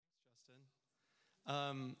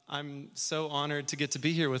I'm so honored to get to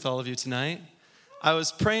be here with all of you tonight. I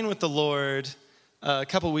was praying with the Lord a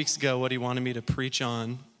couple weeks ago what he wanted me to preach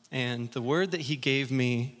on, and the word that he gave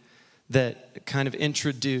me that kind of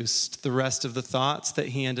introduced the rest of the thoughts that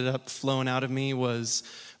he ended up flowing out of me was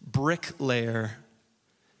bricklayer.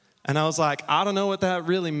 And I was like, I don't know what that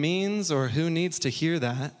really means or who needs to hear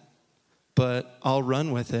that, but I'll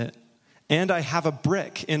run with it. And I have a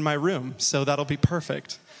brick in my room, so that'll be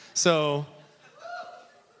perfect. So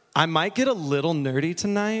I might get a little nerdy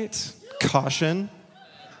tonight. Caution.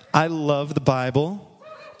 I love the Bible,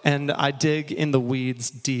 and I dig in the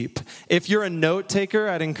weeds deep. If you're a note taker,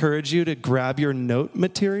 I'd encourage you to grab your note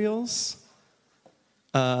materials.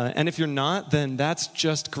 And if you're not, then that's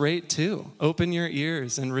just great too. Open your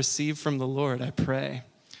ears and receive from the Lord, I pray.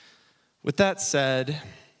 With that said,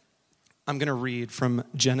 I'm going to read from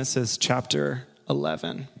Genesis chapter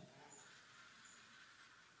 11.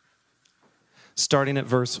 Starting at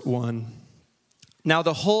verse 1. Now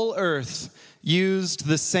the whole earth used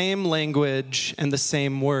the same language and the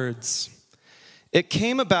same words. It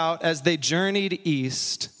came about as they journeyed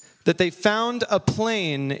east that they found a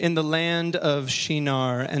plain in the land of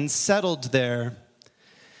Shinar and settled there.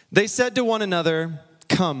 They said to one another,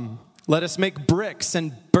 "Come, let us make bricks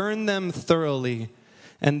and burn them thoroughly."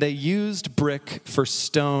 And they used brick for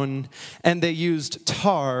stone, and they used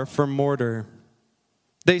tar for mortar.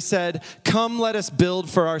 They said, "Come, let us build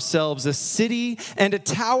for ourselves a city and a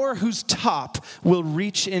tower whose top will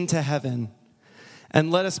reach into heaven.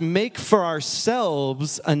 And let us make for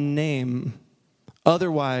ourselves a name.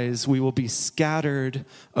 Otherwise, we will be scattered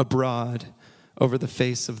abroad over the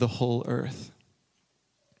face of the whole earth."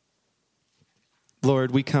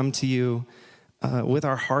 Lord, we come to you with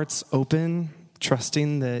our hearts open,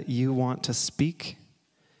 trusting that you want to speak,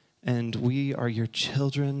 and we are your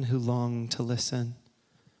children who long to listen.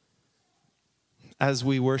 As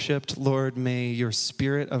we worshiped, Lord, may your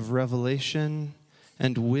spirit of revelation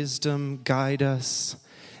and wisdom guide us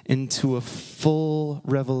into a full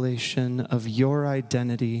revelation of your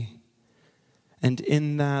identity. And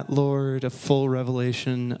in that, Lord, a full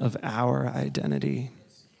revelation of our identity.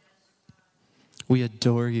 We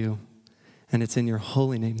adore you, and it's in your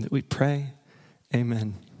holy name that we pray.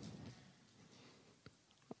 Amen.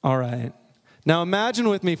 All right. Now imagine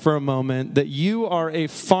with me for a moment that you are a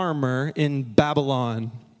farmer in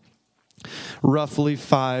Babylon, roughly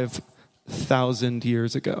 5,000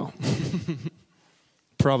 years ago.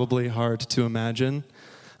 Probably hard to imagine.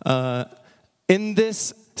 In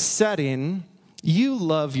this setting, you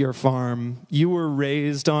love your farm. You were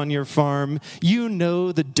raised on your farm. You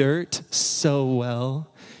know the dirt so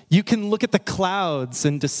well. You can look at the clouds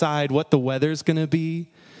and decide what the weather's going to be.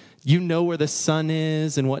 You know where the sun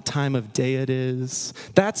is and what time of day it is.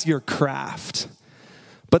 That's your craft.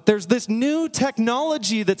 But there's this new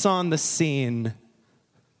technology that's on the scene,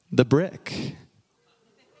 the brick.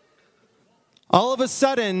 All of a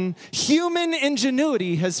sudden, human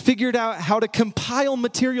ingenuity has figured out how to compile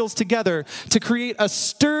materials together to create a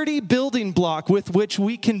sturdy building block with which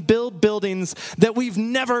we can build buildings that we've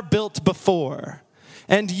never built before.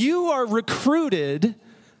 And you are recruited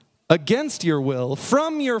against your will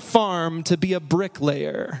from your farm to be a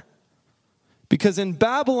bricklayer. Because in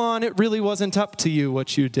Babylon, it really wasn't up to you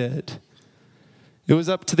what you did. It was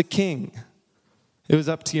up to the king. It was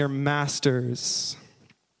up to your masters.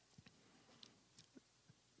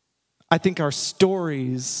 I think our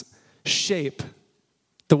stories shape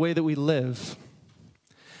the way that we live.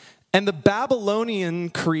 And the Babylonian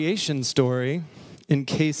creation story, in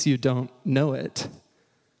case you don't know it,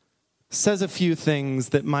 says a few things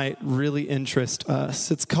that might really interest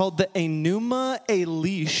us. It's called the Enuma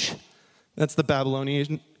Elish. That's the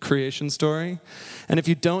Babylonian creation story. And if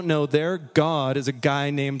you don't know, their god is a guy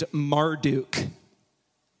named Marduk.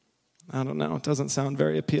 I don't know. It doesn't sound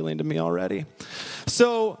very appealing to me already.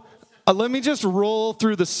 So let me just roll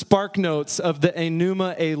through the spark notes of the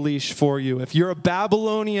Enuma Elish for you. If you're a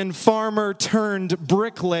Babylonian farmer turned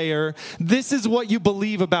bricklayer, this is what you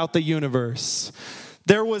believe about the universe.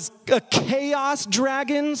 There was a chaos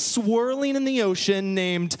dragon swirling in the ocean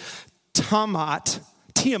named Tiamat,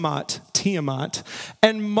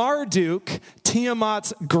 and Marduk,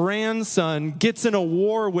 Tiamat's grandson, gets in a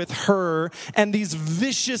war with her and these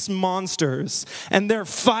vicious monsters, and they're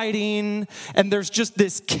fighting, and there's just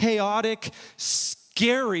this chaotic,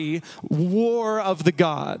 scary war of the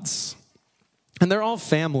gods. And they're all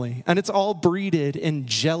family, and it's all breeded in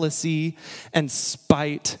jealousy and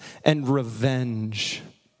spite and revenge.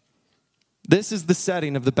 This is the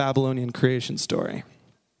setting of the Babylonian creation story.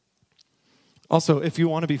 Also, if you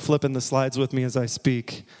want to be flipping the slides with me as I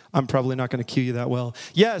speak, I'm probably not going to cue you that well.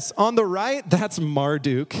 Yes, on the right, that's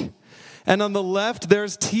Marduk. And on the left,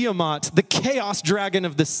 there's Tiamat, the chaos dragon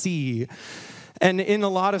of the sea. And in a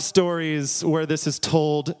lot of stories where this is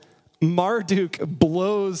told, Marduk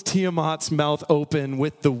blows Tiamat's mouth open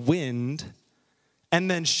with the wind and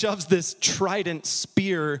then shoves this trident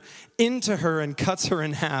spear into her and cuts her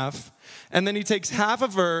in half. And then he takes half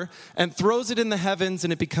of her and throws it in the heavens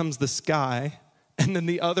and it becomes the sky. And then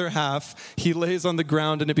the other half he lays on the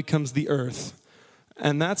ground and it becomes the earth.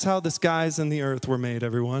 And that's how the skies and the earth were made,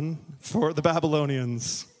 everyone, for the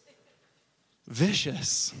Babylonians.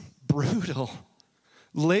 Vicious, brutal.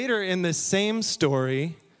 Later in this same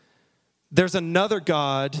story, there's another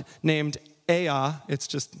god named Ea. It's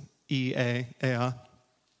just E-A, Ea.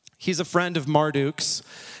 He's a friend of Marduk's.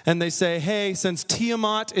 And they say, hey, since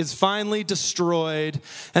Tiamat is finally destroyed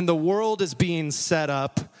and the world is being set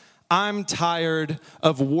up, I'm tired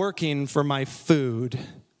of working for my food.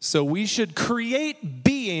 So we should create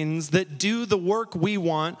beings that do the work we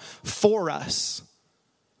want for us.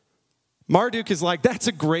 Marduk is like, that's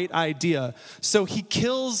a great idea. So he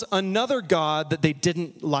kills another god that they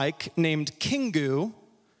didn't like named Kingu,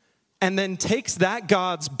 and then takes that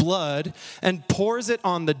god's blood and pours it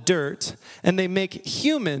on the dirt, and they make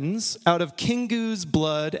humans out of Kingu's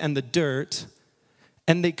blood and the dirt,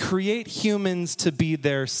 and they create humans to be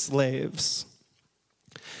their slaves.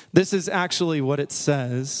 This is actually what it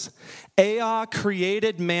says. Ea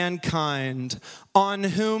created mankind, on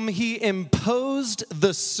whom he imposed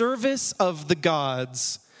the service of the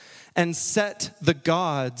gods and set the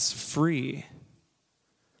gods free.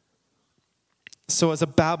 So as a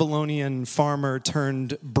Babylonian farmer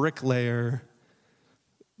turned bricklayer,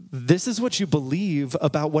 this is what you believe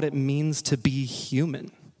about what it means to be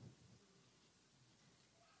human.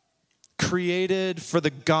 Created for the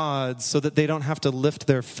gods so that they don't have to lift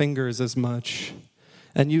their fingers as much.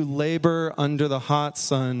 And you labor under the hot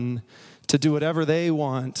sun to do whatever they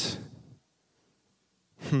want.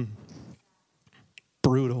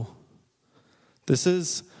 Brutal. This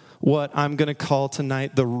is what I'm going to call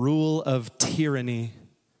tonight the rule of tyranny.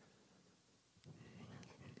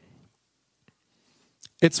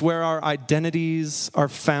 It's where our identities are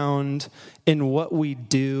found in what we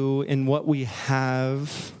do, in what we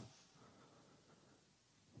have,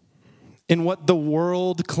 in what the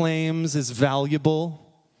world claims is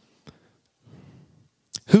valuable.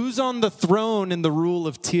 Who's on the throne in the rule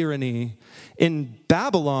of tyranny? In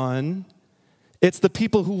Babylon, it's the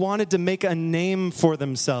people who wanted to make a name for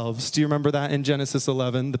themselves. Do you remember that in Genesis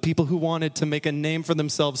 11? The people who wanted to make a name for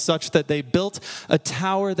themselves such that they built a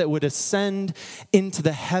tower that would ascend into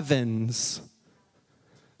the heavens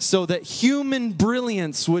so that human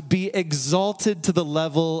brilliance would be exalted to the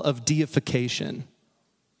level of deification.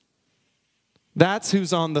 That's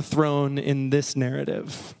who's on the throne in this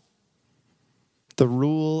narrative. The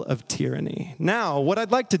rule of tyranny. Now, what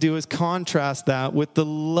I'd like to do is contrast that with the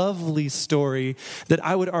lovely story that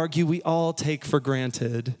I would argue we all take for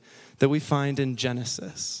granted that we find in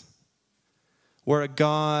Genesis, where a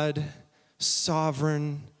God,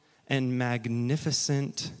 sovereign and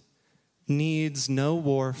magnificent, needs no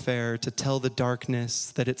warfare to tell the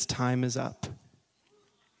darkness that its time is up.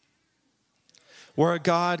 Where a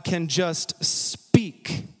God can just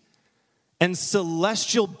speak and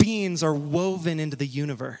celestial beings are woven into the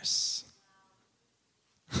universe.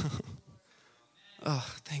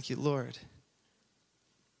 Oh, thank you, Lord.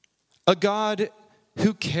 A God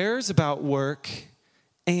who cares about work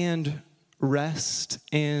and rest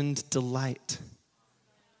and delight.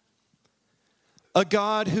 A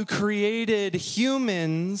God who created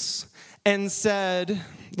humans and said,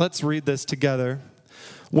 let's read this together.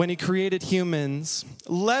 When he created humans,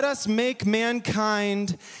 let us make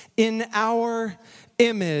mankind in our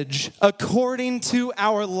image, according to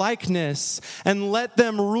our likeness, and let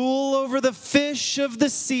them rule over the fish of the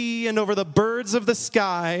sea and over the birds of the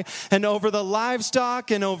sky and over the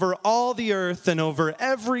livestock and over all the earth and over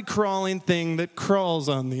every crawling thing that crawls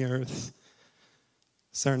on the earth.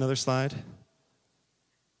 Is there another slide?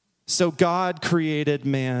 So God created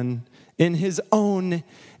man in his own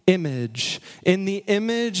image. In the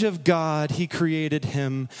image of God, he created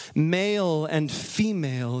him. Male and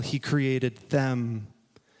female, he created them.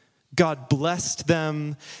 God blessed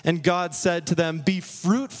them, and God said to them, be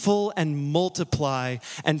fruitful and multiply,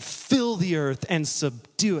 and fill the earth and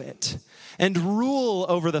subdue it, and rule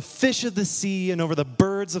over the fish of the sea, and over the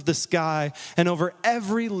birds of the sky, and over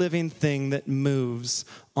every living thing that moves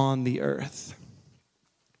on the earth.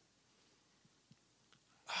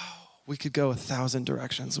 We could go 1,000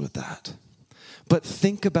 directions with that. But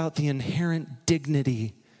think about the inherent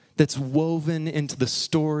dignity that's woven into the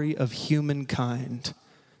story of humankind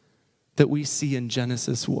that we see in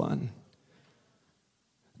Genesis 1.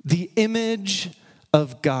 The image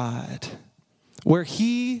of God, where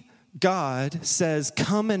God says,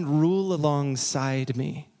 come and rule alongside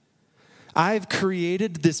me. I've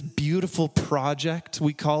created this beautiful project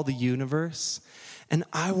we call the universe, and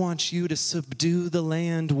I want you to subdue the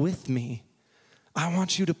land with me. I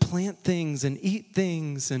want you to plant things and eat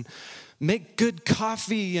things and make good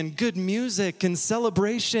coffee and good music and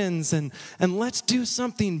celebrations, and let's do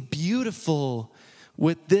something beautiful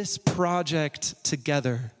with this project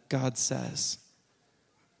together, God says.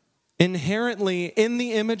 Inherently, in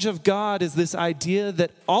the image of God is this idea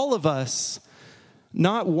that all of us,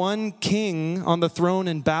 not one king on the throne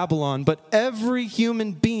in Babylon, but every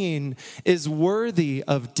human being is worthy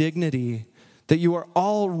of dignity, that you are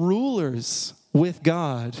all rulers with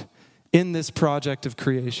God in this project of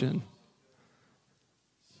creation.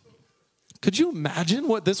 Could you imagine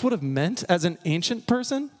what this would have meant as an ancient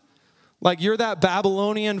person? Like you're that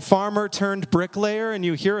Babylonian farmer turned bricklayer and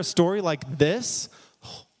you hear a story like this?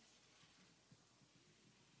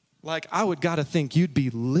 Like I would gotta think you'd be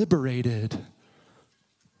liberated.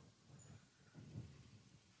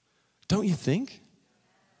 Don't you think?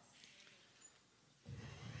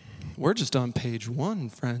 We're just on page 1,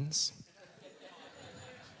 friends.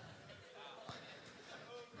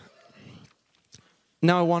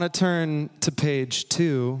 Now I want to turn to page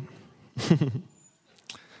 2.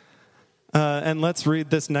 And let's read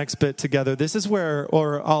this next bit together. This is where,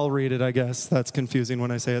 or I'll read it, I guess. That's confusing when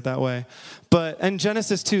I say it that way. But in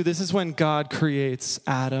Genesis 2, this is when God creates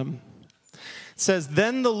Adam. It says,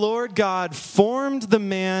 then the Lord God formed the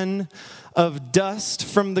man of dust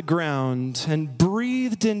from the ground and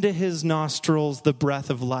breathed into his nostrils the breath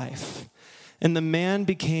of life. And the man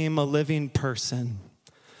became a living person.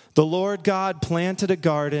 The Lord God planted a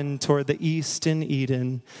garden toward the east in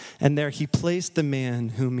Eden, and there he placed the man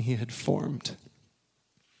whom he had formed.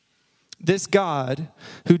 This God,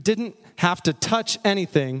 who didn't have to touch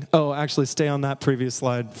anything. Oh, actually, stay on that previous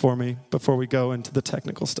slide for me before we go into the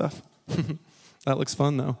technical stuff. That looks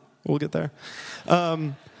fun, though. We'll get there.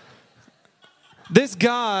 This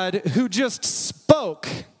God who just spoke,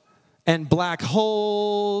 and black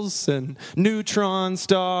holes and neutron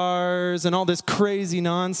stars and all this crazy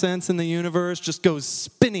nonsense in the universe just goes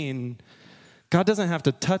spinning. God doesn't have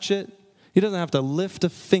to touch it. He doesn't have to lift a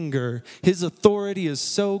finger. His authority is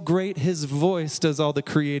so great, his voice does all the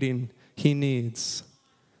creating he needs.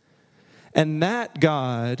 And that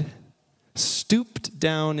God stooped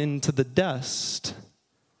down into the dust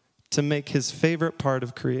to make his favorite part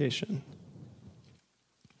of creation.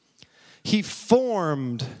 He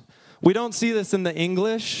formed. We don't see this in the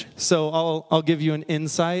English, so I'll give you an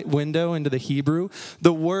insight window into the Hebrew.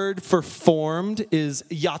 The word for formed is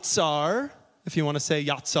yatsar, if you want to say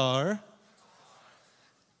yatsar.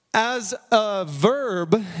 As a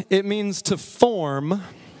verb, it means to form.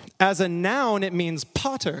 As a noun, it means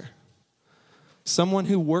potter, someone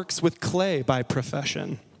who works with clay by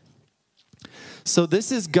profession. So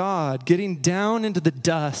this is God getting down into the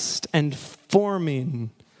dust and forming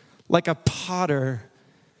like a potter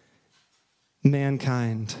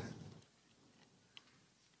mankind.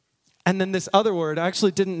 And then this other word, I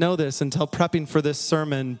actually didn't know this until prepping for this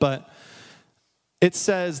sermon, but it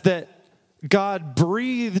says that God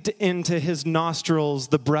breathed into his nostrils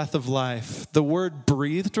the breath of life. The word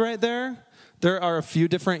breathed right there, there are a few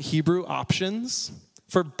different Hebrew options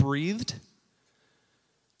for breathed.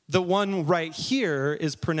 The one right here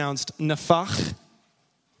is pronounced nafach.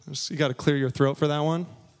 You got to clear your throat for that one.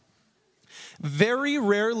 Very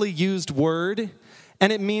rarely used word,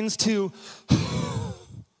 and it means to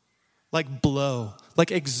like blow,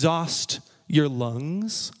 like exhaust your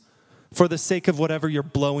lungs for the sake of whatever you're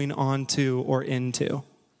blowing onto or into.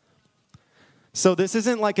 So this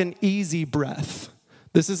isn't like an easy breath.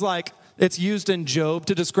 This is like, it's used in Job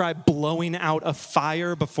to describe blowing out a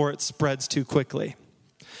fire before it spreads too quickly.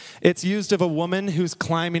 It's used of a woman who's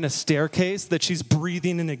climbing a staircase that she's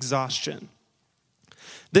breathing in exhaustion.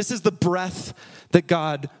 This is the breath that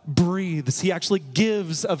God breathes. He actually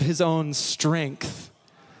gives of his own strength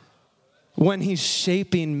when he's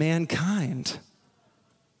shaping mankind.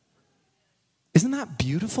 Isn't that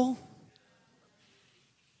beautiful?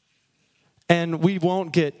 And we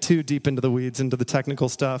won't get too deep into the weeds, into the technical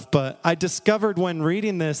stuff, but I discovered when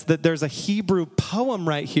reading this that there's a Hebrew poem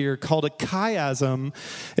right here called a chiasm.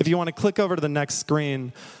 If you want to click over to the next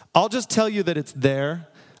screen, I'll just tell you that it's there.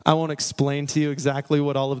 I won't explain to you exactly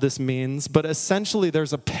what all of this means, but essentially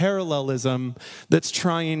there's a parallelism that's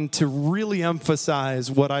trying to really emphasize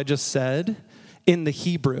what I just said in the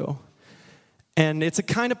Hebrew. And it's a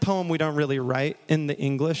kind of poem we don't really write in the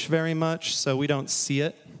English very much, so we don't see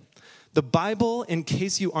it. The Bible, in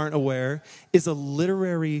case you aren't aware, is a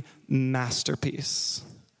literary masterpiece.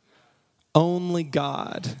 Only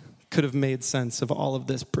God could have made sense of all of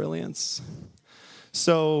this brilliance.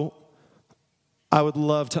 So I would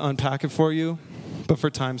love to unpack it for you, but for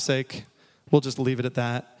time's sake, we'll just leave it at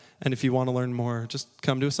that. And if you want to learn more, just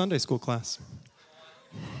come to a Sunday school class.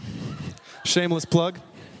 Shameless plug.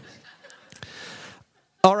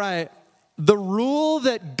 All right. The rule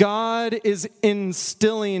that God is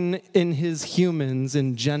instilling in his humans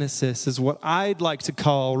in Genesis is what I'd like to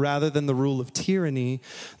call, rather than the rule of tyranny,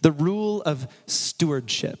 the rule of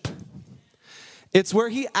stewardship. It's where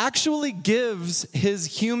he actually gives his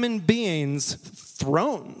human beings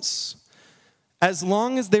thrones, as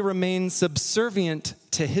long as they remain subservient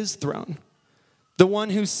to his throne. The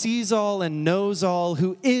one who sees all and knows all,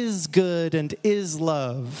 who is good and is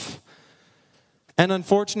love. And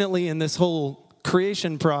unfortunately, in this whole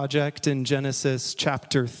creation project in Genesis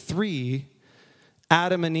chapter 3,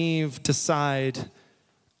 Adam and Eve decide,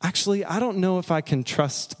 actually, I don't know if I can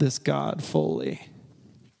trust this God fully.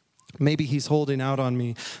 Maybe he's holding out on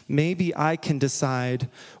me. Maybe I can decide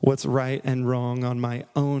what's right and wrong on my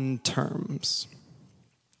own terms.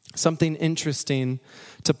 Something interesting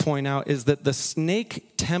to point out is that the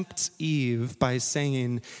snake tempts Eve by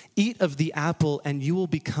saying, "Eat of the apple and you will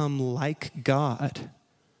become like God."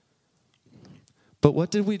 But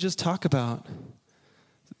what did we just talk about?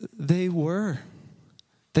 They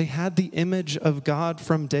had the image of God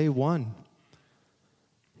from day one.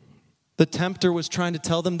 The tempter was trying to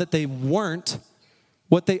tell them that they weren't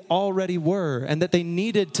what they already were and that they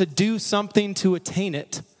needed to do something to attain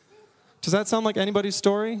it. Does that sound like anybody's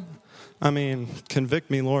story? I mean,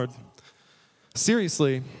 convict me, Lord.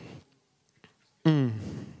 Seriously. And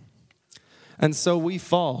so we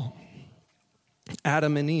fall.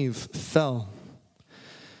 Adam and Eve fell.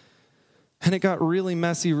 And it got really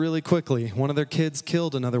messy really quickly. One of their kids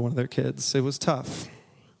killed another one of their kids. It was tough.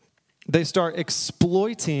 They start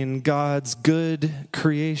exploiting God's good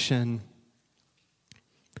creation.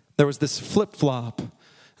 There was this flip-flop.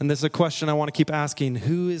 And this is a question I want to keep asking.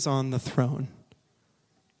 Who is on the throne?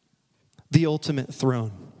 The ultimate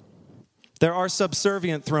throne. There are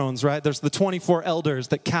subservient thrones, right? There's the 24 elders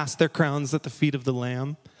that cast their crowns at the feet of the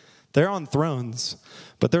Lamb. They're on thrones,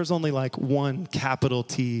 but there's only like one capital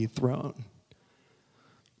T throne.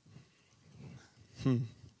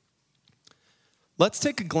 Let's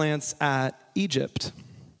take a glance at Egypt.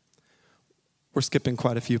 We're skipping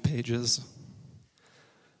quite a few pages.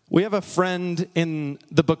 We have a friend in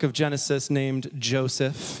the book of Genesis named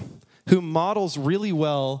Joseph who models really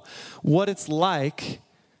well what it's like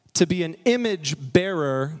to be an image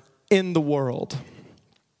bearer in the world.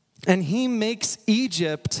 And he makes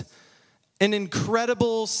Egypt an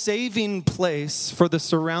incredible saving place for the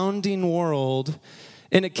surrounding world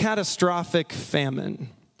in a catastrophic famine.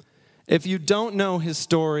 If you don't know his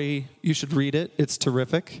story, you should read it. It's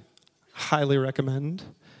terrific. Highly recommend.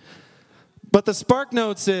 But the spark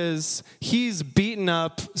notes is he's beaten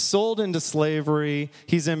up, sold into slavery,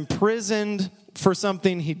 he's imprisoned for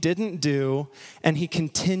something he didn't do, and he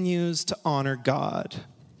continues to honor God.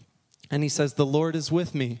 And he says, "The Lord is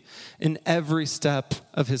with me in every step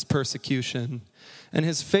of his persecution." And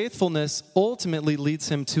his faithfulness ultimately leads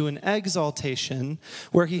him to an exaltation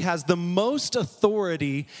where he has the most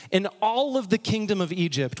authority in all of the kingdom of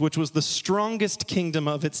Egypt, which was the strongest kingdom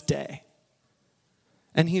of its day.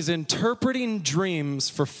 And he's interpreting dreams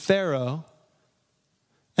for Pharaoh.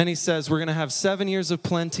 And he says, we're going to have 7 years of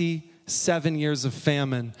plenty, 7 years of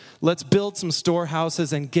famine. Let's build some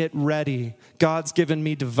storehouses and get ready. God's given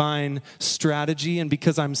me divine strategy. And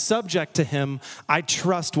because I'm subject to him, I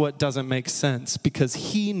trust what doesn't make sense because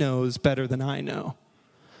he knows better than I know.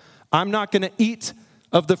 I'm not going to eat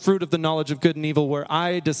of the fruit of the knowledge of good and evil where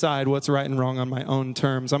I decide what's right and wrong on my own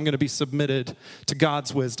terms. I'm going to be submitted to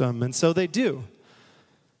God's wisdom. And so they do.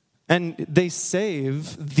 And they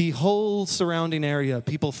save the whole surrounding area.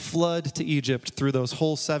 People flood to Egypt through those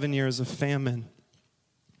whole 7 years of famine.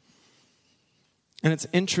 And it's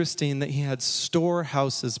interesting that he had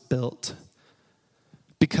storehouses built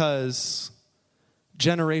because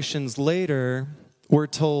generations later, we're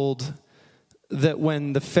told that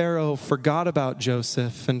when the Pharaoh forgot about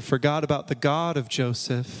Joseph and forgot about the God of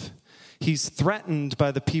Joseph, he's threatened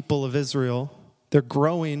by the people of Israel. They're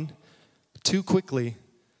growing too quickly.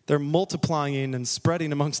 They're multiplying and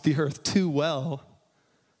spreading amongst the earth too well.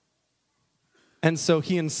 And so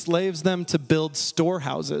he enslaves them to build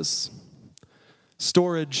storehouses,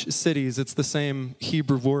 storage cities. It's the same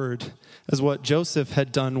Hebrew word as what Joseph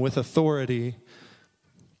had done with authority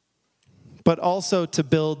but also to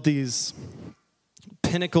build these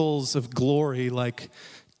pinnacles of glory like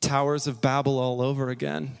towers of Babel all over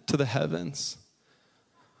again to the heavens,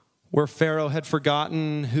 where Pharaoh had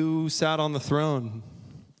forgotten who sat on the throne.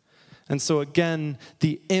 And so again,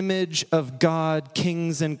 the image of God,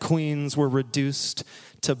 kings and queens, were reduced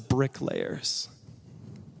to bricklayers,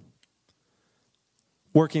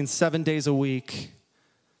 working 7 days a week.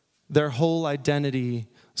 Their whole identity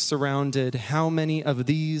surrounded how many of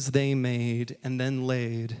these they made and then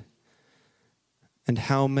laid, and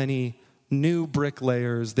how many new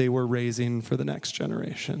bricklayers they were raising for the next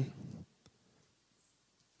generation.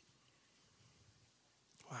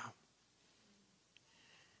 Wow.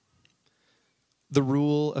 The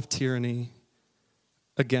rule of tyranny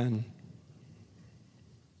again.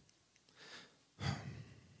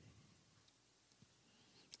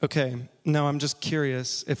 Okay, now I'm just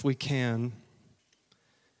curious if we can.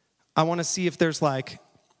 I want to see if there's like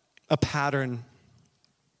a pattern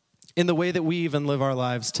in the way that we even live our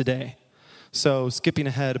lives today. So skipping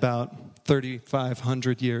ahead about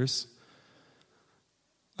 3,500 years.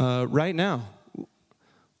 Right now,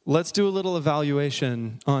 let's do a little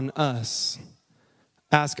evaluation on us.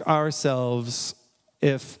 Ask ourselves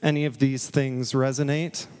if any of these things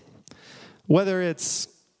resonate. Whether it's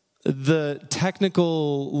the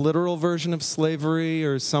technical, literal version of slavery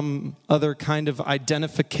or some other kind of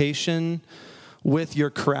identification with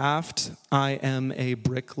your craft. I am a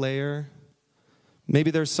bricklayer.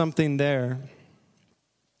 Maybe there's something there.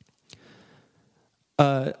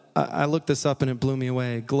 I looked this up and it blew me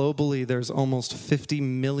away. Globally, there's almost 50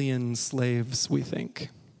 million slaves, we think,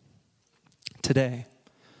 today.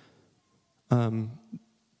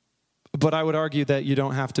 But I would argue that you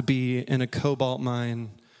don't have to be in a cobalt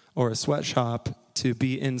mine or a sweatshop to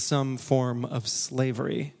be in some form of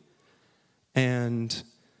slavery. And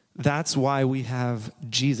that's why we have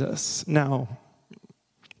Jesus. Now,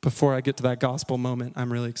 before I get to that gospel moment,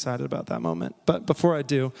 I'm really excited about that moment. But before I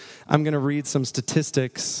do, I'm going to read some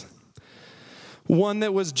statistics. One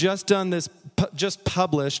that was just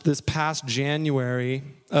published this past January,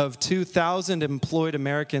 of 2,000 employed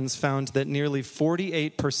Americans, found that nearly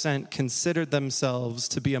 48% considered themselves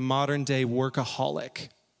to be a modern-day workaholic.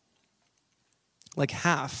 Like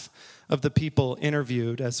half of the people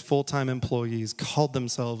interviewed as full-time employees called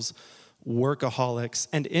themselves workaholics.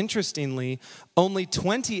 And interestingly, only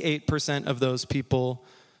 28% of those people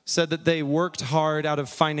said that they worked hard out of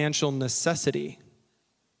financial necessity.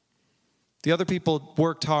 The other people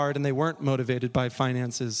worked hard and they weren't motivated by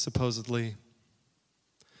finances, supposedly.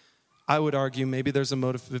 I would argue maybe there's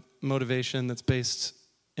a motivation that's based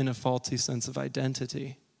in a faulty sense of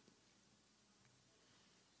identity.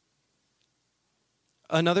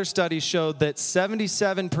 Another study showed that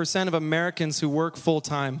 77% of Americans who work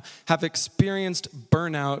full-time have experienced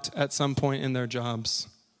burnout at some point in their jobs.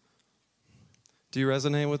 Do you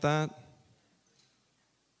resonate with that?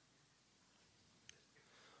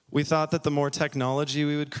 We thought that the more technology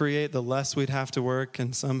we would create, the less we'd have to work,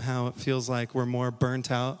 and somehow it feels like we're more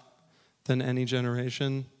burnt out than any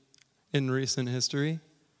generation in recent history.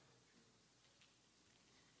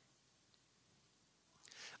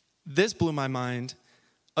 This blew my mind.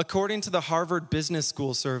 According to the Harvard Business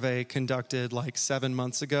School survey conducted like 7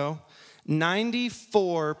 months ago,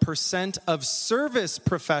 94% of service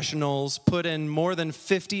professionals put in more than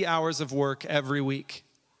 50 hours of work every week.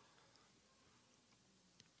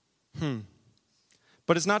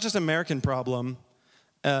 But it's not just an American problem.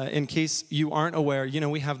 In case you aren't aware,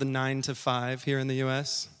 we have the 9 to 5 here in the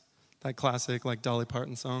U.S. That classic like Dolly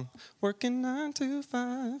Parton song, working 9 to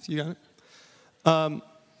 5. You got it?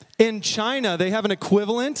 In China, they have an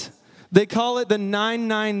equivalent. They call it the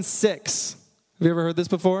 996. Have you ever heard this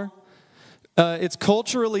before? It's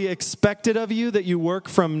culturally expected of you that you work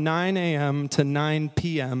from 9 a.m. to 9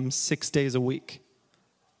 p.m. 6 days a week.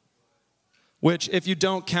 Which, if you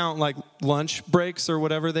don't count like lunch breaks or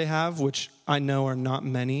whatever they have, which I know are not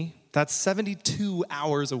many, that's 72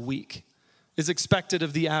 hours a week is expected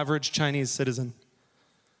of the average Chinese citizen.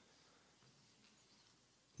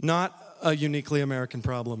 Not a uniquely American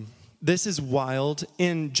problem. This is wild.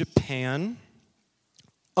 In Japan,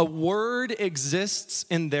 a word exists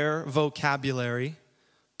in their vocabulary,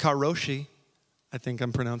 karoshi, I think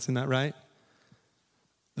I'm pronouncing that right,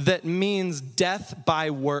 that means death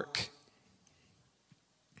by work.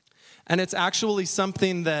 And it's actually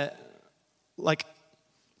something that, like,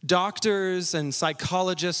 doctors and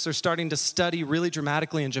psychologists are starting to study really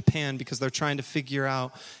dramatically in Japan because they're trying to figure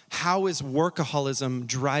out how is workaholism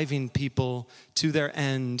driving people to their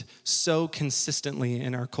end so consistently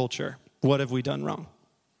in our culture? What have we done wrong?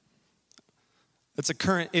 It's a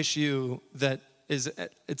current issue that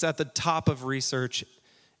it's at the top of research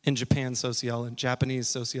in Japanese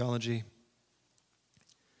sociology.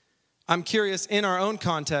 I'm curious, in our own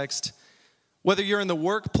context, whether you're in the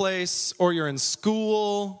workplace or you're in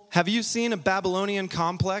school, have you seen a Babylonian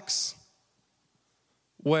complex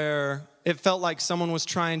where it felt like someone was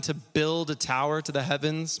trying to build a tower to the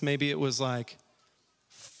heavens? Maybe it was like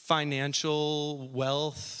financial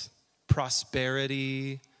wealth,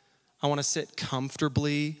 prosperity, I want to sit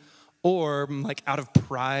comfortably, or like out of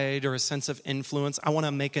pride or a sense of influence, I want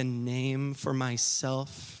to make a name for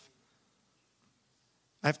myself.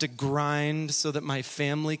 I have to grind so that my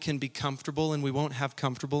family can be comfortable, and we won't have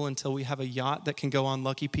comfortable until we have a yacht that can go on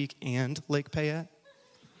Lucky Peak and Lake Payette.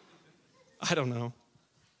 I don't know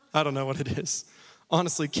what it is.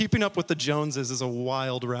 Honestly, keeping up with the Joneses is a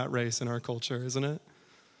wild rat race in our culture, isn't it?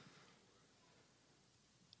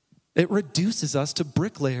 It reduces us to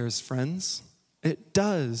bricklayers, friends. It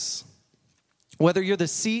does. Whether you're the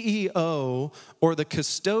CEO or the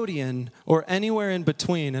custodian or anywhere in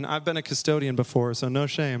between, and I've been a custodian before, so no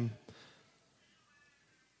shame,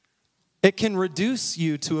 it can reduce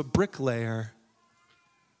you to a bricklayer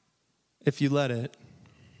if you let it.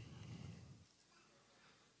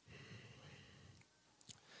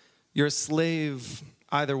 You're a slave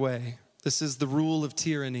either way. This is the rule of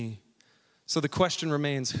tyranny. So the question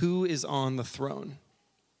remains, who is on the throne?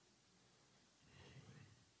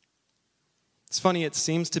 It's funny, it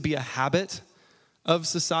seems to be a habit of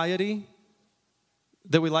society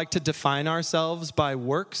that we like to define ourselves by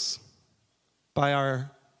works, by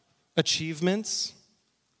our achievements.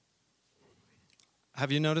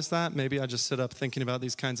 Have you noticed that? Maybe I just sit up thinking about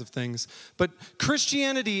these kinds of things. But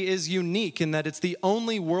Christianity is unique in that it's the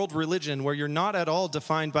only world religion where you're not at all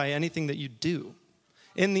defined by anything that you do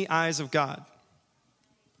in the eyes of God.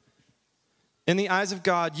 In the eyes of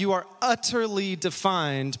God, you are utterly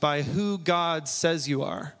defined by who God says you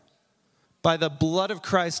are, by the blood of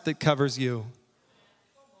Christ that covers you.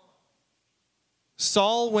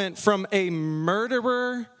 Saul went from a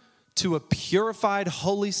murderer to a purified,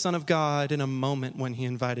 holy Son of God in a moment when he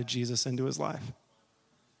invited Jesus into his life.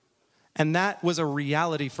 And that was a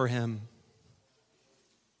reality for him.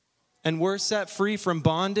 And we're set free from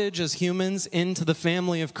bondage as humans into the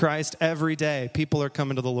family of Christ every day. People are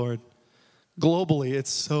coming to the Lord. Globally, it's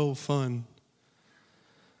so fun.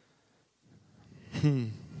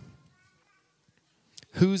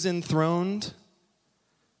 Who's enthroned?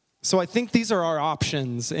 So I think these are our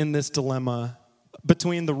options in this dilemma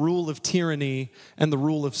between the rule of tyranny and the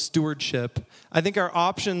rule of stewardship. I think our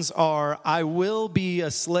options are, I will be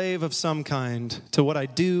a slave of some kind to what I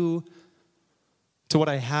do, to what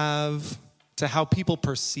I have, to how people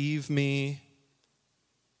perceive me.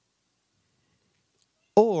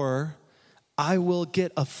 Or I will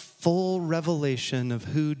get a full revelation of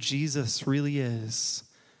who Jesus really is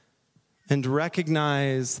and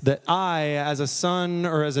recognize that I, as a son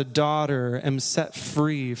or as a daughter, am set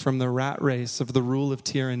free from the rat race of the rule of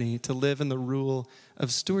tyranny to live in the rule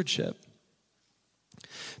of stewardship.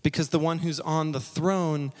 Because the one who's on the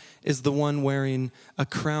throne is the one wearing a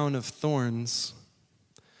crown of thorns,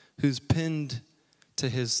 who's pinned to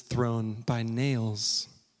his throne by nails.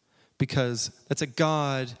 Because that's a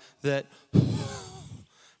God that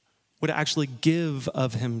would actually give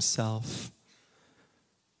of himself.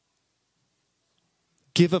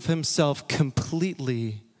 Give of himself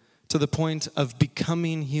completely to the point of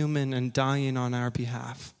becoming human and dying on our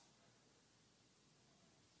behalf.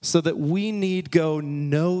 So that we need go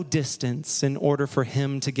no distance in order for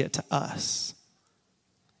him to get to us.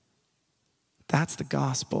 That's the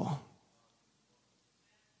gospel.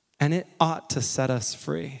 And it ought to set us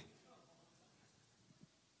free.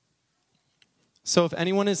 So if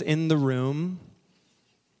anyone is in the room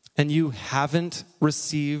and you haven't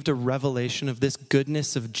received a revelation of this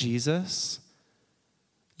goodness of Jesus,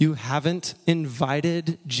 you haven't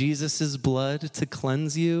invited Jesus' blood to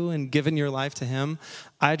cleanse you and given your life to him,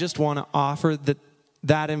 I just want to offer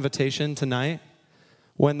that invitation tonight.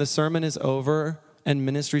 When the sermon is over and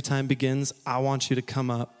ministry time begins, I want you to come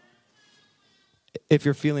up. If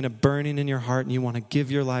you're feeling a burning in your heart and you want to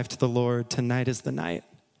give your life to the Lord, tonight is the night.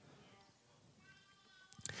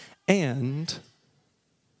 And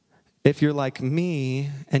if you're like me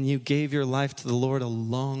and you gave your life to the Lord a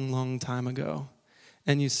long, long time ago,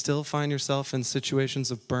 and you still find yourself in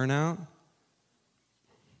situations of burnout,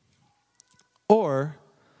 or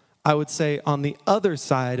I would say on the other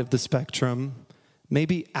side of the spectrum,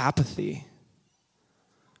 maybe apathy,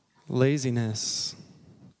 laziness,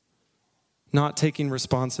 not taking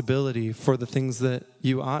responsibility for the things that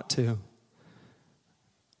you ought to.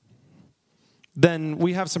 then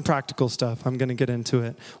we have some practical stuff. I'm going to get into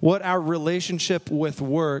it. What our relationship with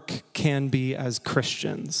work can be as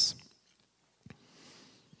Christians.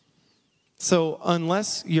 So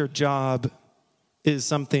unless your job is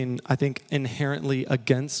something, I think, inherently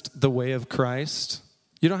against the way of Christ,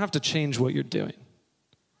 you don't have to change what you're doing.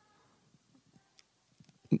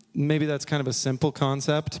 Maybe that's kind of a simple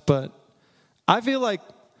concept, but I feel like,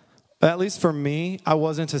 at least for me, I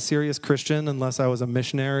wasn't a serious Christian unless I was a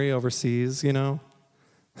missionary overseas, you know?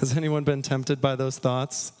 Has anyone been tempted by those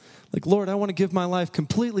thoughts? Like, Lord, I want to give my life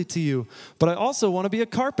completely to you, but I also want to be a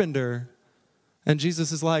carpenter. And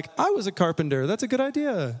Jesus is like, I was a carpenter. That's a good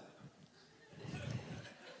idea.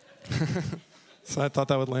 So I thought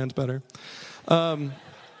that would land better.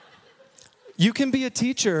 You can be a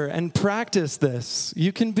teacher and practice this.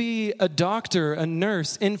 You can be a doctor, a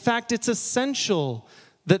nurse. In fact, it's essential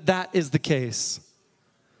that is the case.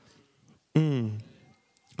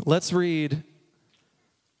 Let's read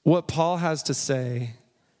what Paul has to say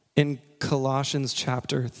in Colossians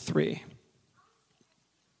chapter 3.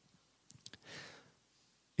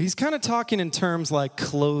 He's kind of talking in terms like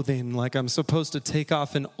clothing, like I'm supposed to take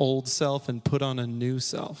off an old self and put on a new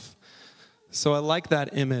self. So I like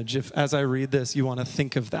that image. If as I read this, you want to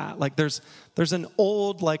think of that. Like there's an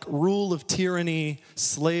old like rule of tyranny,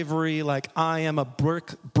 slavery, like I am a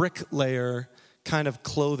bricklayer kind of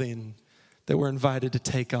clothing that we're invited to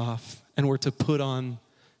take off, and we're to put on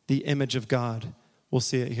the image of God. We'll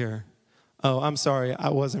see it here. Oh, I'm sorry, I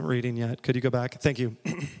wasn't reading yet. Could you go back? Thank you.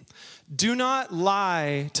 Do not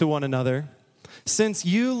lie to one another, since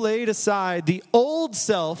you laid aside the old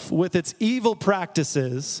self with its evil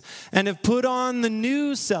practices and have put on the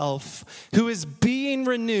new self, who is being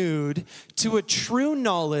renewed to a true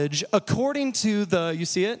knowledge according to the, you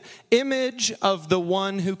see it, image of the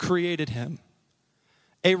one who created him.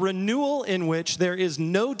 A renewal in which there is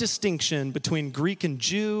no distinction between Greek and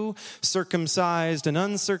Jew, circumcised and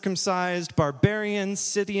uncircumcised, barbarian,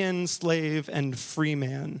 Scythian, slave, and free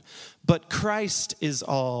man. But Christ is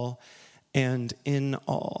all and in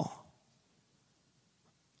all.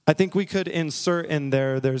 I think we could insert in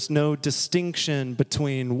there's no distinction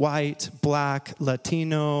between white, black,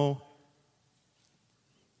 Latino.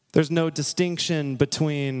 There's no distinction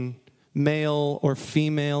between male or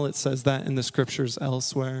female. It says that in the scriptures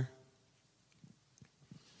elsewhere.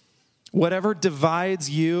 Whatever divides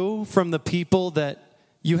you from the people that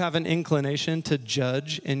you have an inclination to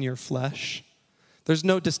judge in your flesh. There's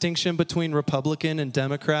no distinction between Republican and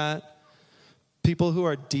Democrat, people who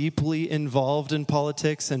are deeply involved in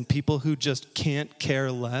politics and people who just can't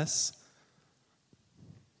care less.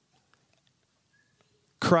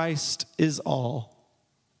 Christ is all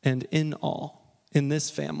and in all in this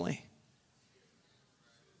family.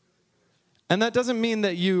 And that doesn't mean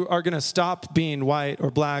that you are going to stop being white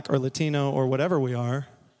or black or Latino or whatever we are.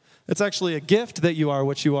 It's actually a gift that you are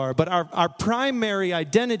what you are. But our primary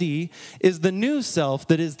identity is the new self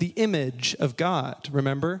that is the image of God,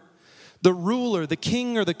 remember? The ruler, the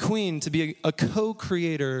king or the queen, to be a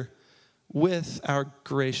co-creator with our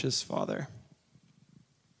gracious Father.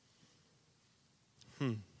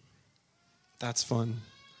 That's fun.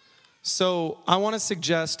 So I want to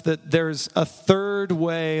suggest that there's a third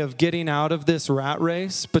way of getting out of this rat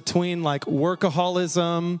race between like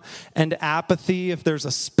workaholism and apathy, if there's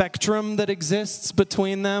a spectrum that exists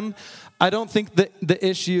between them. I don't think that the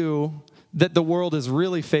issue that the world is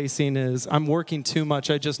really facing is I'm working too much,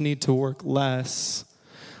 I just need to work less.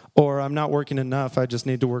 Or I'm not working enough, I just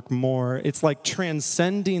need to work more. It's like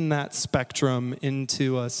transcending that spectrum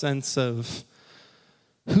into a sense of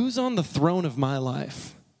who's on the throne of my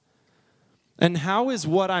life? And how is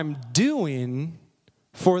what I'm doing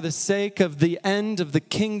for the sake of the end of the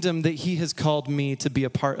kingdom that he has called me to be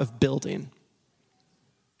a part of building?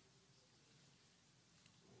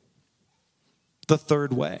 The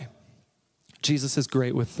third way. Jesus is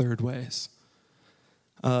great with third ways.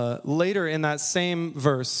 Later in that same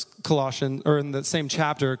verse, in the same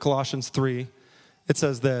chapter, Colossians 3, it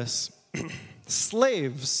says this,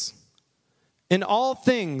 slaves, in all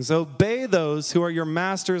things obey those who are your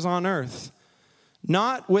masters on earth,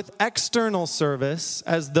 not with external service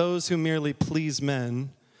as those who merely please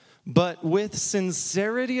men, but with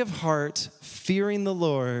sincerity of heart, fearing the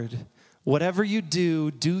Lord. Whatever you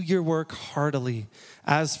do, do your work heartily,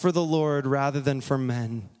 as for the Lord rather than for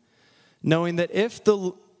men, knowing that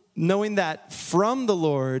from the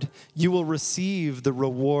Lord you will receive the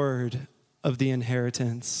reward of the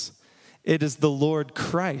inheritance. It is the Lord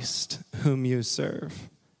Christ whom you serve.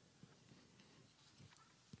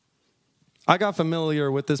 I got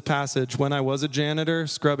familiar with this passage when I was a janitor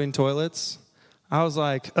scrubbing toilets. I was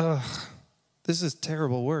like, ugh, this is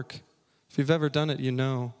terrible work. If you've ever done it, you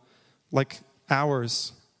know. Like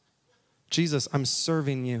hours. Jesus, I'm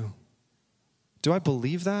serving you. Do I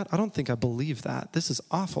believe that? I don't think I believe that. This is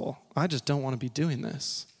awful. I just don't want to be doing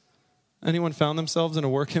this. Anyone found themselves in a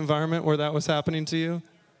work environment where that was happening to you?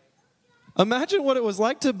 Imagine what it was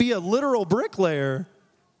like to be a literal bricklayer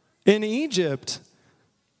in Egypt.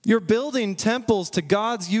 You're building temples to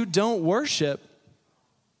gods you don't worship.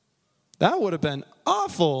 That would have been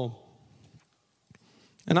awful.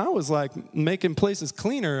 And I was like, making places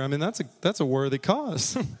cleaner. I mean, that's a worthy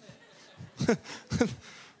cause.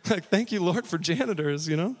 Like, thank you, Lord, for janitors,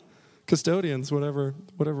 custodians, whatever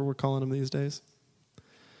we're calling them these days.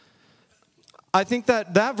 I think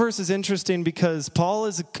that verse is interesting because Paul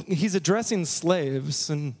he's addressing slaves,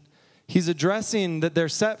 and he's addressing that they're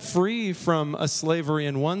set free from a slavery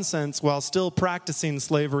in one sense while still practicing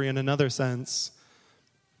slavery in another sense.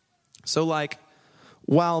 So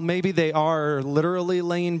while maybe they are literally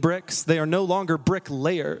laying bricks, they are no longer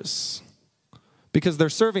bricklayers because they're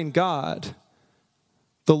serving God.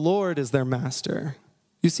 The Lord is their master.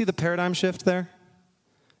 You see the paradigm shift there?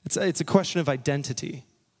 It's a question of identity.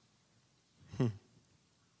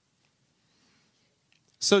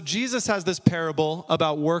 So Jesus has this parable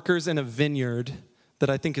about workers in a vineyard that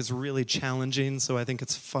I think is really challenging, so I think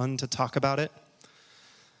it's fun to talk about it.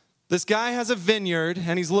 This guy has a vineyard,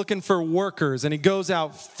 and he's looking for workers, and he goes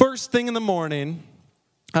out first thing in the morning.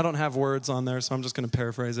 I don't have words on there, so I'm just going to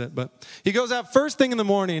paraphrase it. But he goes out first thing in the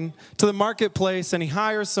morning to the marketplace, and he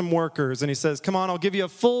hires some workers, and he says, come on, I'll give you a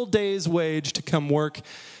full day's wage to come work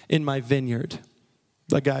in my vineyard.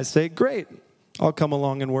 The guys say, great, I'll come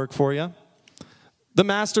along and work for you. The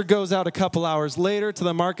master goes out a couple hours later to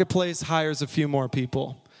the marketplace, hires a few more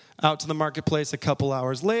people. Out to the marketplace a couple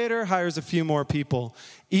hours later, hires a few more people.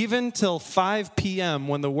 Even till 5 p.m.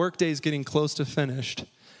 when the workday is getting close to finished.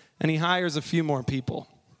 And he hires a few more people.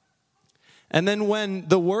 And then when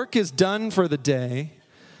the work is done for the day,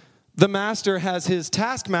 the master has his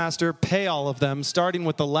taskmaster pay all of them, starting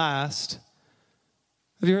with the last.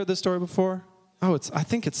 Have you heard this story before? I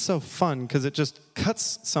think it's so fun because it just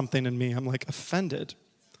cuts something in me. I'm like offended.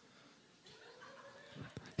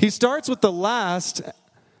 He starts with the last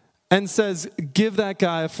and says, give that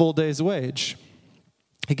guy a full day's wage.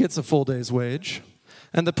 He gets a full day's wage.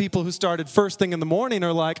 And the people who started first thing in the morning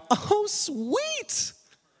are like, oh, sweet.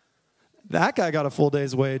 That guy got a full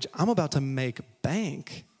day's wage. I'm about to make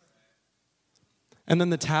bank. And then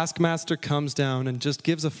the taskmaster comes down and just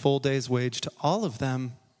gives a full day's wage to all of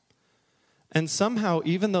them. And somehow,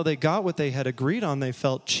 even though they got what they had agreed on, they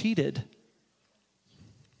felt cheated.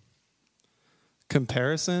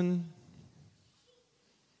 Comparison,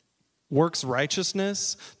 works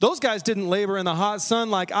righteousness. Those guys didn't labor in the hot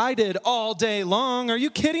sun like I did all day long. Are you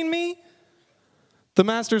kidding me? The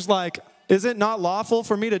master's like, is it not lawful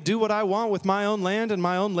for me to do what I want with my own land and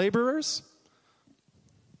my own laborers?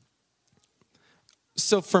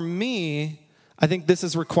 So for me, I think this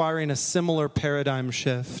is requiring a similar paradigm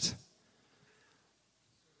shift.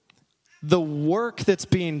 The work that's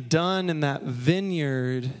being done in that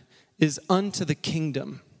vineyard is unto the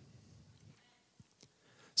kingdom.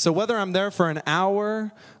 So whether I'm there for an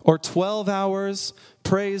hour or 12 hours,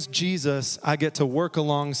 praise Jesus, I get to work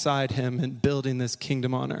alongside him in building this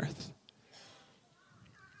kingdom on earth.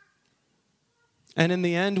 And in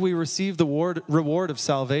the end, we receive the reward of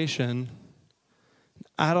salvation.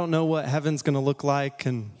 I don't know what heaven's going to look like,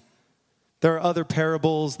 and there are other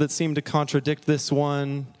parables that seem to contradict this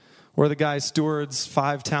one, where the guy stewards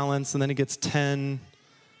 5 talents and then he gets 10.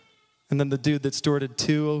 And then the dude that stewarded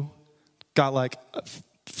 2 got like a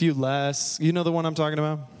few less. You know the one I'm talking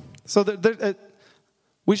about? So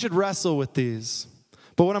we should wrestle with these.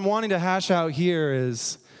 But what I'm wanting to hash out here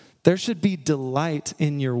is there should be delight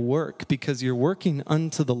in your work because you're working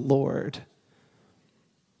unto the Lord.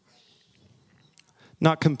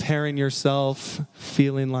 Not comparing yourself,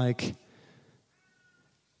 feeling like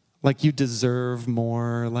you deserve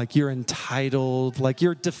more, like you're entitled, like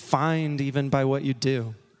you're defined even by what you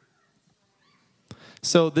do.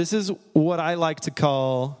 So this is what I like to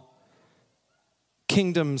call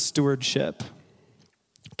kingdom stewardship.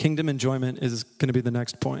 Kingdom enjoyment is going to be the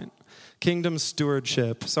next point. Kingdom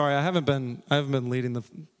stewardship. Sorry, I haven't been leading the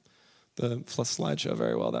slideshow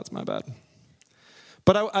very well. That's my bad.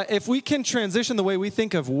 But if we can transition the way we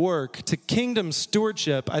think of work to kingdom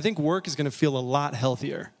stewardship, I think work is going to feel a lot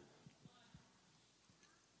healthier.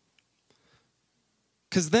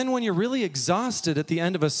 Because then when you're really exhausted at the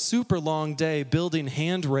end of a super long day building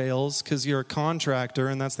handrails because you're a contractor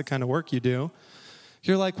and that's the kind of work you do,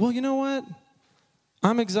 you're like, well, you know what?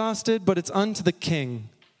 I'm exhausted, but it's unto the King.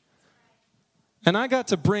 And I got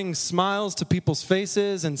to bring smiles to people's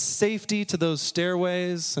faces and safety to those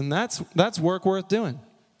stairways, and that's work worth doing.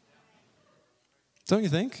 Don't you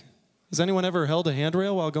think? Has anyone ever held a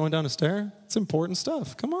handrail while going down a stair? It's important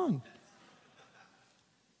stuff. Come on.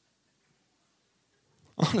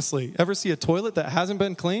 Honestly, ever see a toilet that hasn't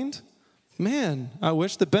been cleaned? Man, I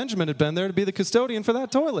wish that Benjamin had been there to be the custodian for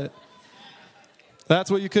that toilet. That's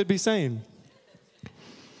what you could be saying.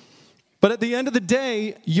 But at the end of the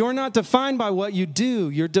day, you're not defined by what you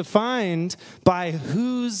do. You're defined by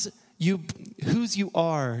whose you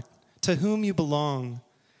are, to whom you belong.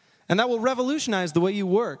 And that will revolutionize the way you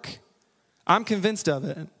work. I'm convinced of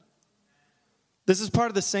it. This is part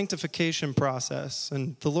of the sanctification process,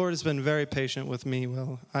 and the Lord has been very patient with me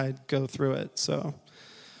while I go through it. So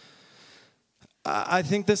I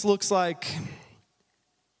think this looks like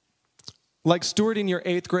stewarding your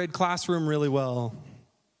 8th grade classroom really well.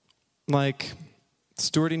 Like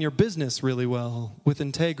stewarding your business really well with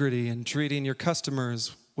integrity and treating your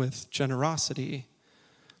customers with generosity.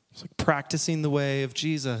 It's like practicing the way of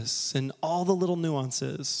Jesus in all the little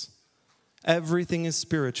nuances. Everything is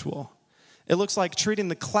spiritual. It looks like treating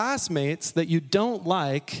the classmates that you don't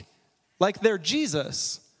like they're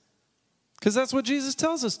Jesus. Because that's what Jesus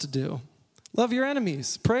tells us to do. Love your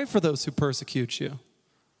enemies. Pray for those who persecute you.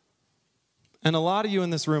 And a lot of you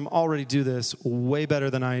in this room already do this way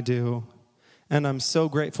better than I do. And I'm so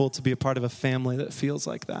grateful to be a part of a family that feels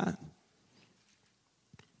like that.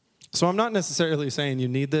 So I'm not necessarily saying you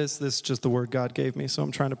need this. This is just the word God gave me, so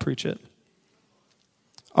I'm trying to preach it.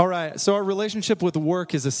 All right, so our relationship with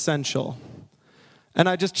work is essential. And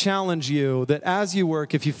I just challenge you that as you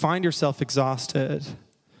work, if you find yourself exhausted,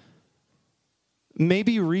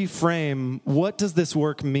 maybe reframe, what does this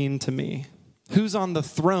work mean to me? Who's on the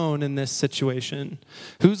throne in this situation?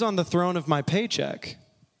 Who's on the throne of my paycheck?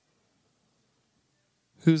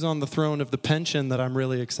 Who's on the throne of the pension that I'm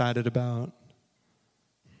really excited about?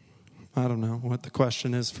 I don't know what the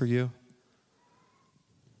question is for you.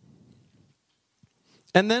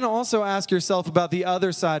 And then also ask yourself about the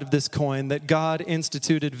other side of this coin that God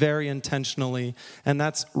instituted very intentionally, and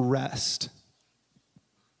that's rest.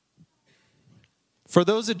 For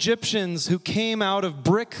those Egyptians who came out of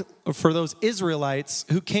for those Israelites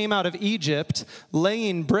who came out of Egypt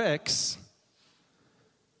laying bricks,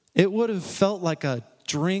 it would have felt like a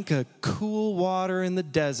drink of cool water in the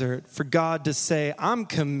desert for God to say, I'm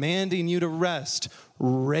commanding you to rest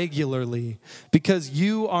regularly because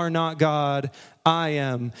you are not God, I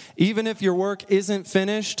am. Even if your work isn't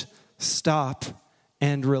finished, stop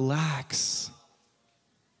and relax.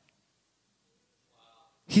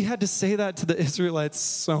 He had to say that to the Israelites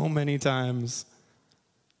so many times.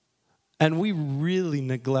 And we really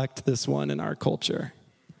neglect this one in our culture.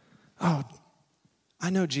 Oh, I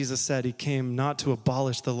know Jesus said he came not to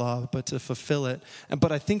abolish the law, but to fulfill it.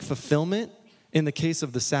 But I think fulfillment in the case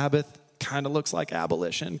of the Sabbath kind of looks like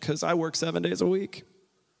abolition because I work 7 days a week.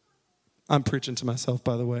 I'm preaching to myself,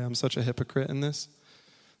 by the way. I'm such a hypocrite in this.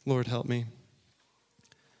 Lord, help me.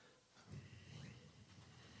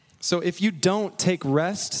 So if you don't take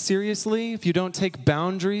rest seriously, if you don't take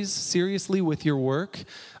boundaries seriously with your work,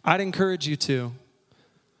 I'd encourage you to.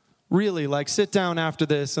 Really, sit down after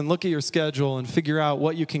this and look at your schedule and figure out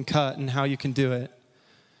what you can cut and how you can do it.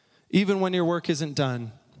 Even when your work isn't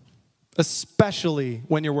done. Especially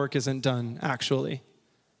when your work isn't done, actually.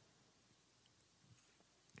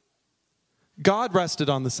 God rested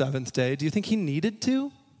on the 7th day. Do you think he needed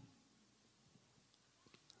to?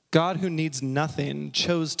 God, who needs nothing,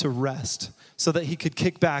 chose to rest so that he could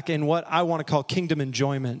kick back in what I want to call kingdom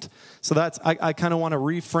enjoyment. So I kind of want to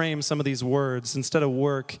reframe some of these words. Instead of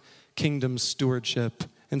work, kingdom stewardship.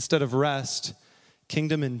 Instead of rest,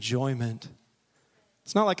 kingdom enjoyment.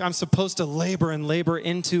 It's not like I'm supposed to labor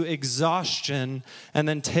into exhaustion and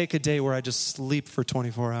then take a day where I just sleep for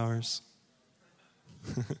 24 hours.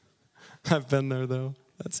 I've been there, though.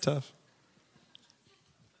 That's tough.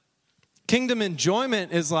 Kingdom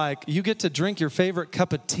enjoyment is like you get to drink your favorite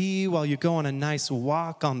cup of tea while you go on a nice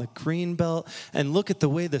walk on the green belt and look at the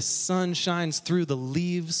way the sun shines through the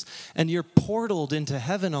leaves and you're portaled into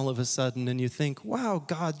heaven all of a sudden and you think, wow,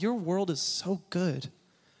 God, your world is so good.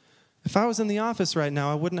 If I was in the office right now,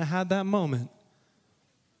 I wouldn't have had that moment.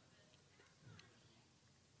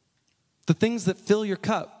 The things that fill your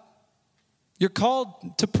cup, you're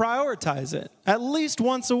called to prioritize it at least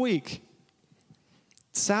once a week.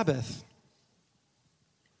 Sabbath.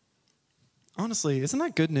 Honestly, isn't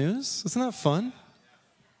that good news? Isn't that fun?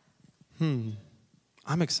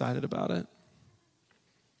 I'm excited about it.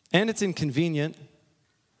 And it's inconvenient.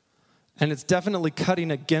 And it's definitely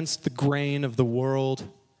cutting against the grain of the world.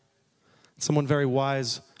 Someone very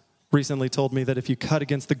wise recently told me that if you cut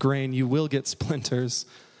against the grain, you will get splinters.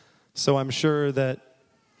 So I'm sure that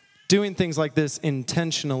doing things like this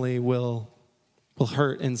intentionally will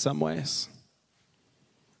hurt in some ways.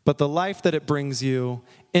 But the life that it brings you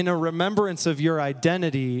in a remembrance of your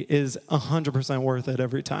identity is 100% worth it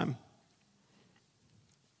every time.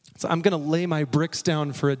 So I'm going to lay my bricks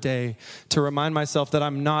down for a day to remind myself that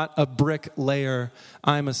I'm not a bricklayer,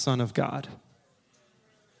 I'm a son of God.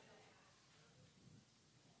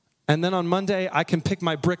 And then on Monday, I can pick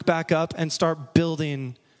my brick back up and start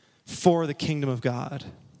building for the kingdom of God.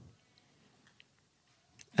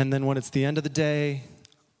 And then when it's the end of the day,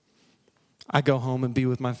 I go home and be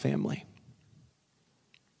with my family.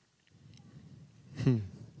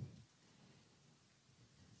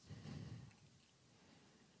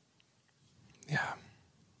 Yeah.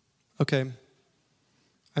 Okay.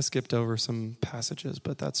 I skipped over some passages,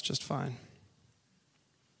 but that's just fine.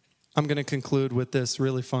 I'm going to conclude with this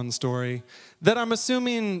really fun story that I'm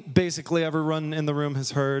assuming basically everyone in the room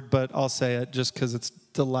has heard, but I'll say it just because it's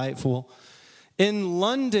delightful. In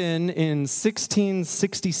London in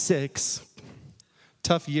 1666,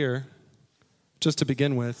 tough year, just to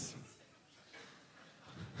begin with.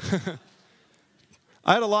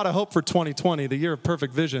 I had a lot of hope for 2020, the year of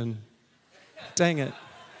perfect vision. Dang it.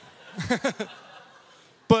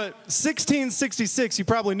 But 1666, you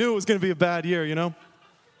probably knew it was going to be a bad year, you know?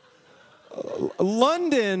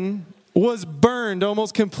 London was burned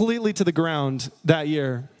almost completely to the ground that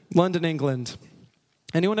year. London, England.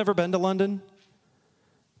 Anyone ever been to London?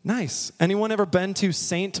 Nice. Anyone ever been to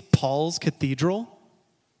St. Paul's Cathedral?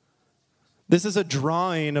 This is a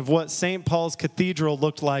drawing of what St. Paul's Cathedral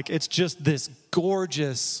looked like. It's just this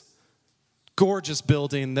gorgeous, gorgeous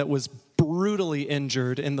building that was brutally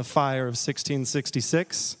injured in the fire of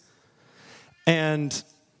 1666. And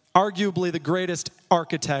arguably the greatest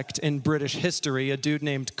architect in British history, a dude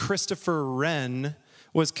named Christopher Wren,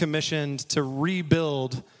 was commissioned to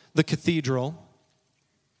rebuild the cathedral.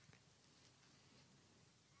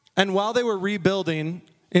 And while they were rebuilding,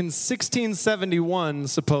 in 1671,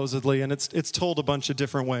 supposedly, and it's told a bunch of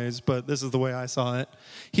different ways, but this is the way I saw it,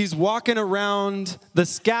 he's walking around the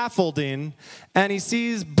scaffolding, and he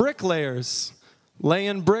sees bricklayers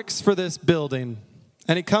laying bricks for this building.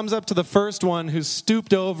 And he comes up to the first one who's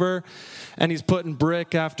stooped over, and he's putting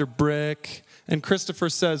brick after brick. And Christopher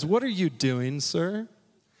says, "What are you doing, sir?"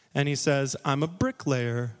 And he says, "I'm a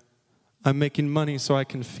bricklayer. I'm making money so I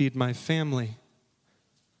can feed my family."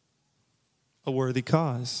 A worthy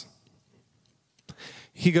cause.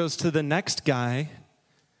 He goes to the next guy.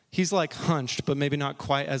 He's like hunched, but maybe not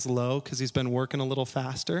quite as low because he's been working a little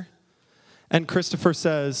faster. And Christopher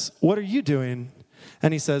says, "What are you doing?"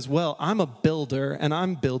 And he says, "Well, I'm a builder, and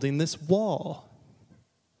I'm building this wall."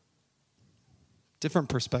 Different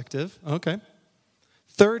perspective. Okay.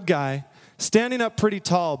 Third guy, standing up pretty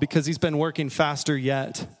tall because he's been working faster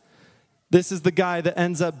yet. This is the guy that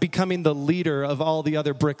ends up becoming the leader of all the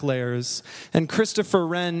other bricklayers. And Christopher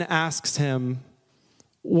Wren asks him,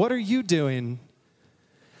 "What are you doing?"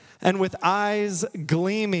 And with eyes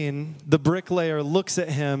gleaming, the bricklayer looks at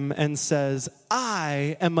him and says,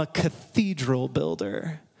 "I am a cathedral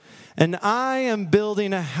builder, and I am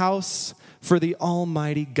building a house for the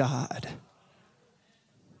Almighty God."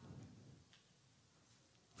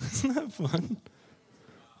 Isn't that fun?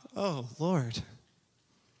 Oh, Lord.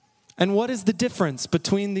 And what is the difference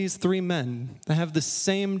between these three men that have the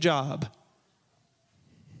same job?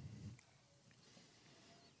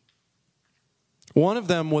 One of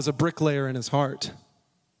them was a bricklayer in his heart.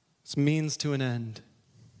 It's means to an end.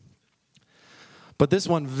 But this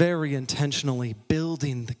one very intentionally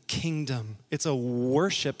building the kingdom. It's a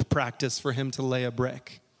worship practice for him to lay a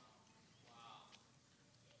brick.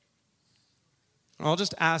 I'll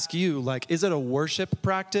just ask you, is it a worship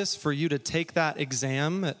practice for you to take that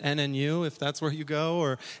exam at NNU, if that's where you go?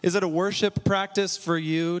 Or is it a worship practice for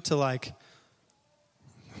you to, I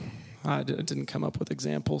didn't come up with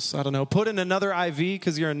examples. I don't know. Put in another IV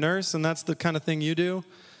because you're a nurse and that's the kind of thing you do?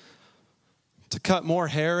 To cut more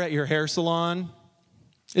hair at your hair salon?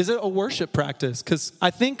 Is it a worship practice? Because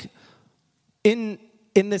I think in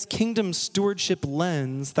this kingdom stewardship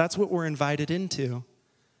lens, that's what we're invited into.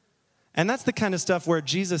 And that's the kind of stuff where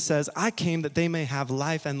Jesus says, "I came that they may have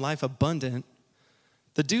life and life abundant."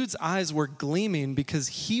 The dude's eyes were gleaming because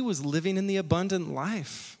he was living in the abundant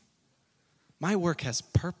life. My work has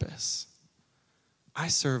purpose. I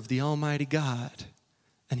serve the Almighty God,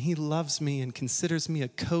 and he loves me and considers me a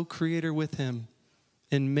co-creator with him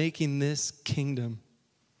in making this kingdom.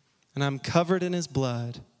 And I'm covered in his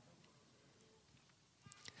blood.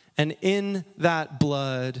 And in that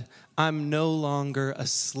blood, I'm no longer a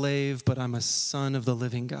slave, but I'm a son of the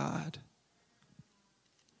living God.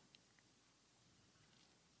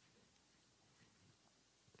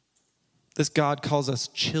 This God calls us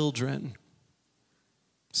children.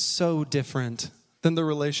 So different than the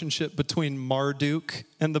relationship between Marduk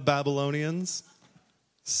and the Babylonians.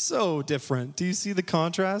 So different. Do you see the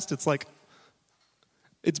contrast? It's like,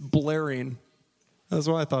 it's blaring. That's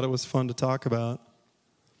why I thought it was fun to talk about.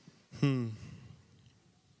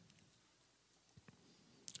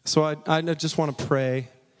 So I just want to pray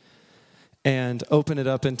and open it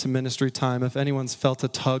up into ministry time. If anyone's felt a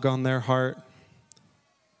tug on their heart,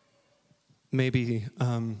 maybe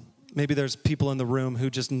there's people in the room who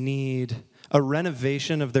just need a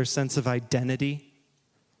renovation of their sense of identity.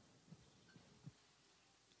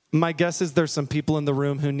 My guess is there's some people in the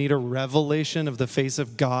room who need a revelation of the face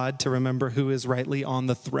of God to remember who is rightly on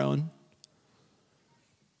the throne.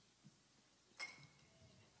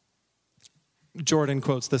 Jordan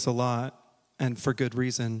quotes this a lot, and for good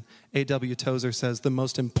reason. A.W. Tozer says, the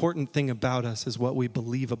most important thing about us is what we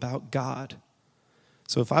believe about God.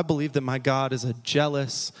 So if I believe that my God is a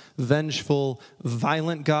jealous, vengeful,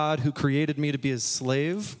 violent God who created me to be his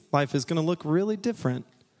slave, life is going to look really different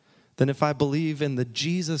than if I believe in the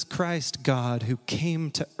Jesus Christ God who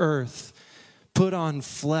came to earth, put on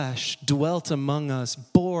flesh, dwelt among us,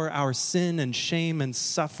 bore our sin and shame and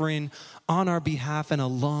suffering on our behalf and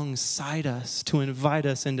alongside us to invite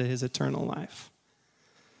us into his eternal life.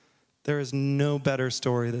 There is no better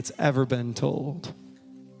story that's ever been told.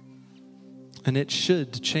 And it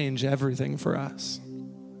should change everything for us.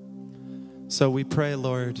 So we pray,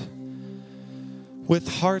 Lord, with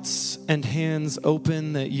hearts and hands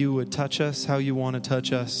open, that you would touch us how you want to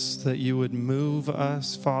touch us, that you would move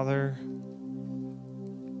us, Father,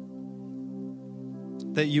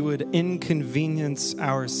 that you would inconvenience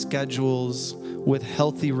our schedules with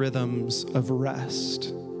healthy rhythms of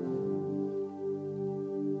rest.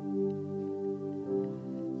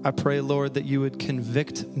 I pray, Lord, that you would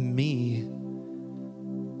convict me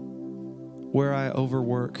where I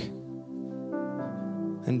overwork,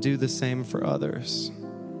 and do the same for others.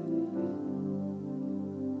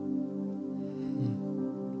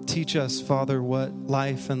 Teach us, Father, what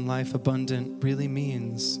life and life abundant really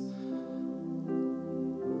means.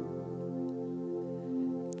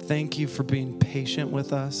 Thank you for being patient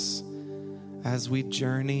with us as we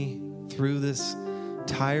journey through this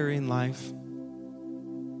tiring life,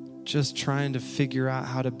 just trying to figure out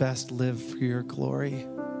how to best live for your glory.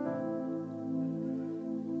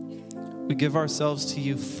 We give ourselves to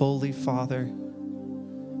you fully, Father,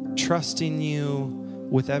 trusting you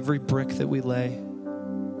with every brick that we lay.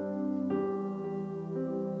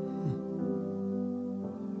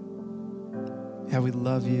 Yeah, we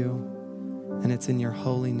love you, and it's in your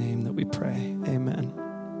holy name that we pray. Amen.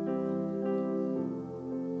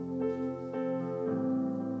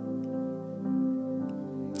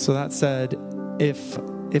 So that said,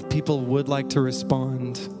 if people would like to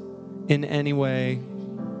respond in any way,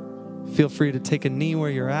 feel free to take a knee where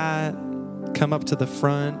you're at, come up to the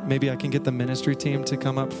front. Maybe I can get the ministry team to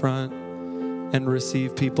come up front and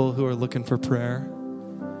receive people who are looking for prayer.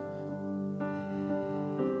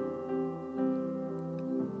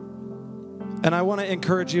 And I want to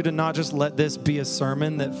encourage you to not just let this be a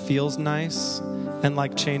sermon that feels nice and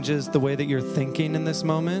like changes the way that you're thinking in this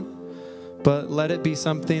moment, but let it be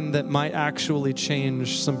something that might actually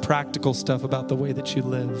change some practical stuff about the way that you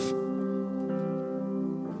live.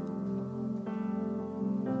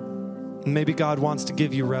 Maybe God wants to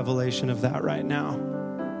give you revelation of that right now.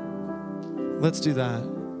 Let's do that.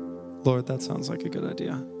 Lord, that sounds like a good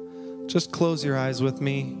idea. Just close your eyes with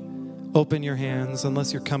me. Open your hands,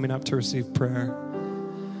 unless you're coming up to receive prayer.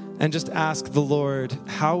 And just ask the Lord,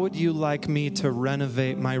 how would you like me to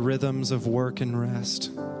renovate my rhythms of work and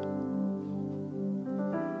rest?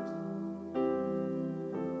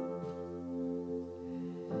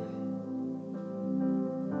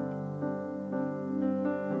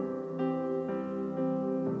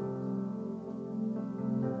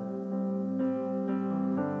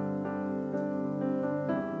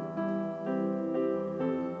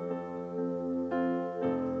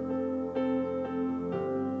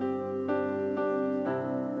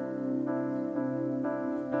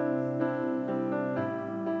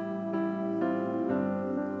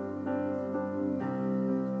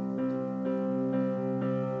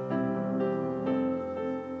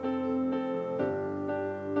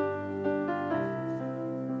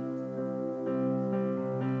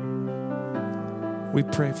 We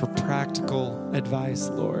pray for practical advice,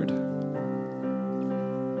 Lord.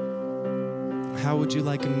 How would you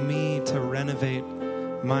like me to renovate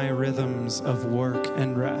my rhythms of work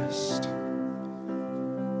and rest.